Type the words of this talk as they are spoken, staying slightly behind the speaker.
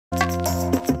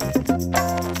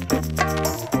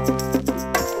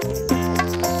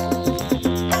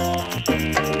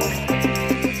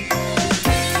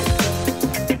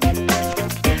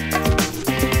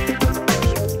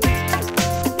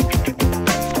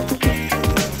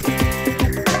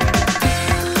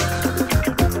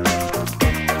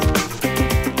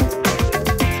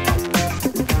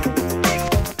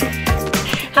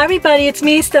Hi everybody, it's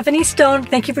me, Stephanie Stone.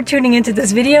 Thank you for tuning into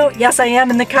this video. Yes, I am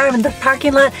in the car. I'm in the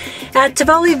parking lot at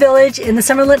Tivoli Village in the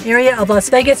Summerlin area of Las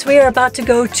Vegas. We are about to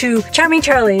go to Charming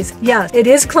Charlie's. Yes, it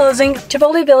is closing.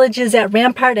 Tivoli Village is at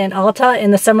Rampart and Alta in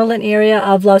the Summerlin area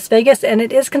of Las Vegas, and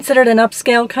it is considered an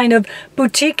upscale kind of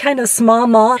boutique, kind of small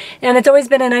mall. And it's always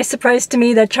been a nice surprise to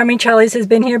me that Charming Charlie's has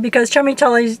been here, because Charming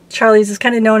Charlie's is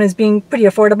kind of known as being pretty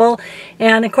affordable.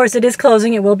 And of course it is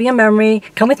closing. It will be a memory.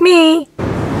 Come with me.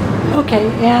 Okay,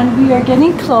 and we are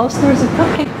getting close. There's a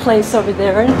cupcake place over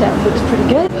there that looks pretty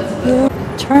good. Yeah.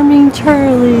 Charming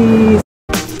Charlie's.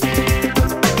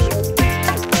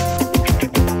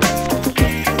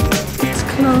 It's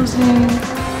closing.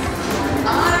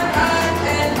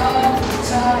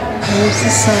 There's the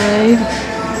side.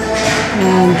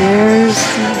 And there's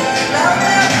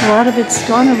a lot of it's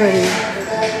gone already.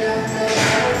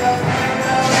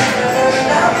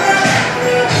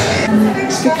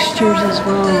 Fixtures as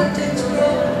well.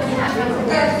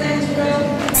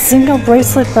 Single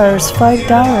bracelet bars, $5.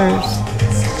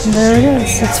 There it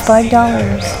is, it's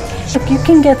 $5. If you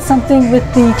can get something with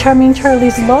the Charming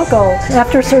Charlie's logo,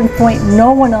 after a certain point,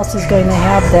 no one else is going to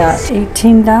have that.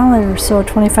 $18, so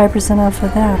 25% off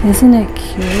of that. Isn't it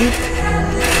cute?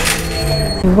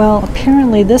 Well,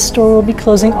 apparently this store will be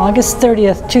closing August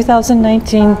 30th,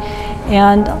 2019.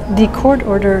 And the court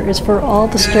order is for all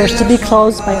the stores to be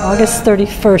closed by August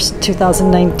 31st,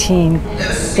 2019.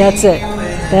 That's it.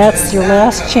 That's your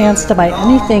last chance to buy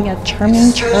anything at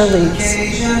Charming Charlie's.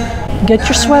 Get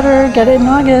your sweater, get it in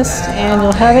August, and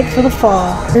you'll have it for the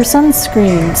fall. Your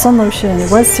sunscreen, sun lotion, it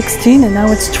was $16 and now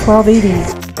it's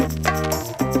 $12.80.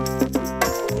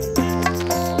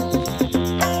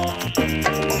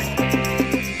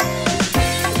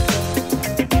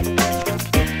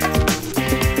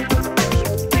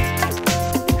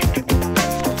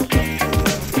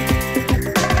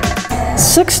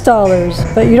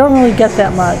 $6, but you don't really get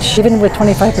that much, even with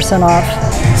 25% off.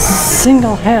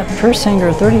 Single hat purse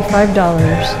hanger, $35.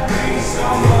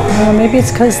 Maybe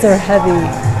it's because they're heavy.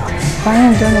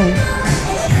 Fine and done.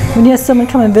 When you have someone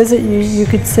come and visit you, you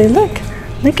could say, look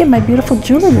at my beautiful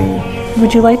jewelry.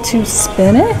 Would you like to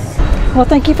spin it? Well,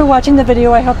 thank you for watching the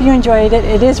video. I hope you enjoyed it.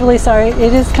 It is really sorry.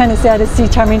 It is kind of sad to see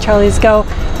Charming Charlie's go,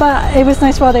 but it was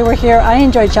nice while they were here. I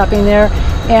enjoyed shopping there,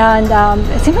 and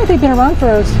it seemed like they've been around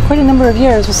for quite a number of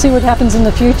years. We'll see what happens in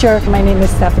the future. My name is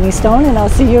Stephanie Stone, and I'll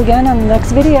see you again on the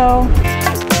next video.